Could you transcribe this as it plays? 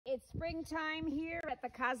It's springtime here at the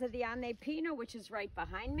Casa di Pino, which is right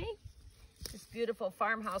behind me. This beautiful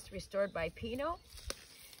farmhouse restored by Pino.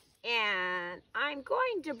 And I'm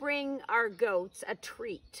going to bring our goats a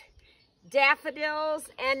treat. Daffodils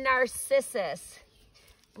and narcissus.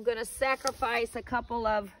 I'm going to sacrifice a couple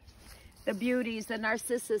of the beauties. The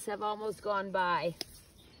narcissus have almost gone by,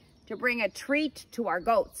 to bring a treat to our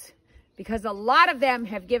goats, because a lot of them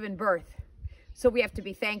have given birth. So we have to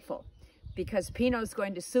be thankful, because Pino's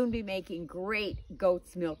going to soon be making great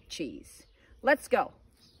goat's milk cheese. Let's go.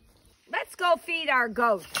 Let's go feed our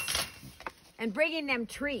goats and bringing them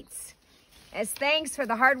treats as thanks for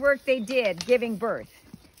the hard work they did giving birth.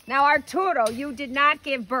 Now Arturo, you did not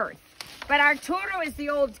give birth, but Arturo is the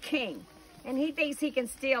old king and he thinks he can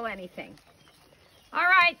steal anything. All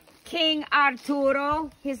right, King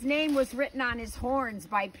Arturo. His name was written on his horns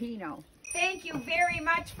by Pino. Thank you very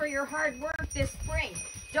much for your hard work this spring.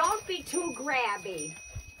 Don't be too grabby.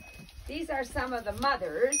 These are some of the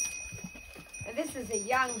mothers, and this is a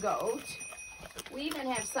young goat. We even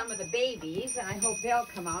have some of the babies, and I hope they'll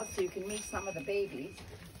come out so you can meet some of the babies.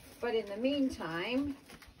 But in the meantime,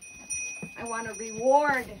 I want to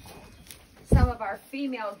reward some of our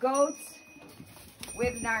female goats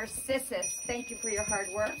with narcissus. Thank you for your hard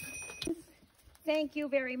work. Thank you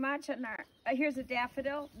very much. And here's a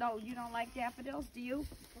daffodil. No, you don't like daffodils, do you?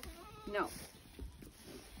 No.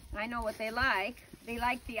 I know what they like. They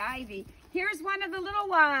like the ivy. Here's one of the little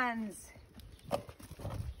ones.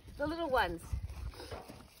 The little ones.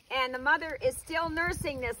 And the mother is still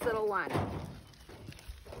nursing this little one.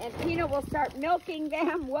 And Pino will start milking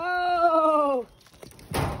them. Whoa!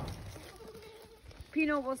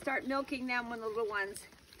 Pino will start milking them when the little ones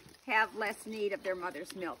have less need of their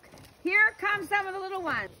mother's milk. Here come some of the little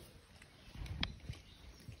ones.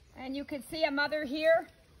 And you can see a mother here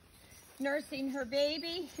nursing her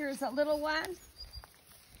baby. Here's a little one.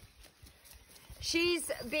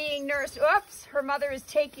 She's being nursed. Oops, her mother is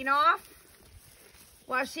taking off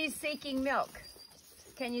while she's seeking milk.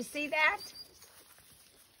 Can you see that?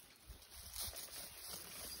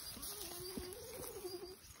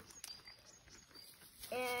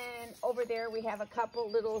 And over there we have a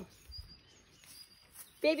couple little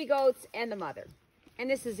baby goats and the mother.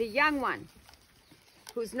 And this is a young one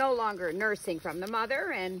who's no longer nursing from the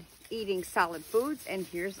mother and eating solid foods. And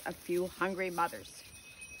here's a few hungry mothers.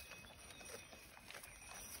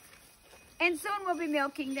 And soon we'll be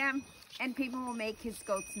milking them, and people will make his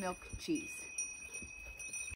goat's milk cheese.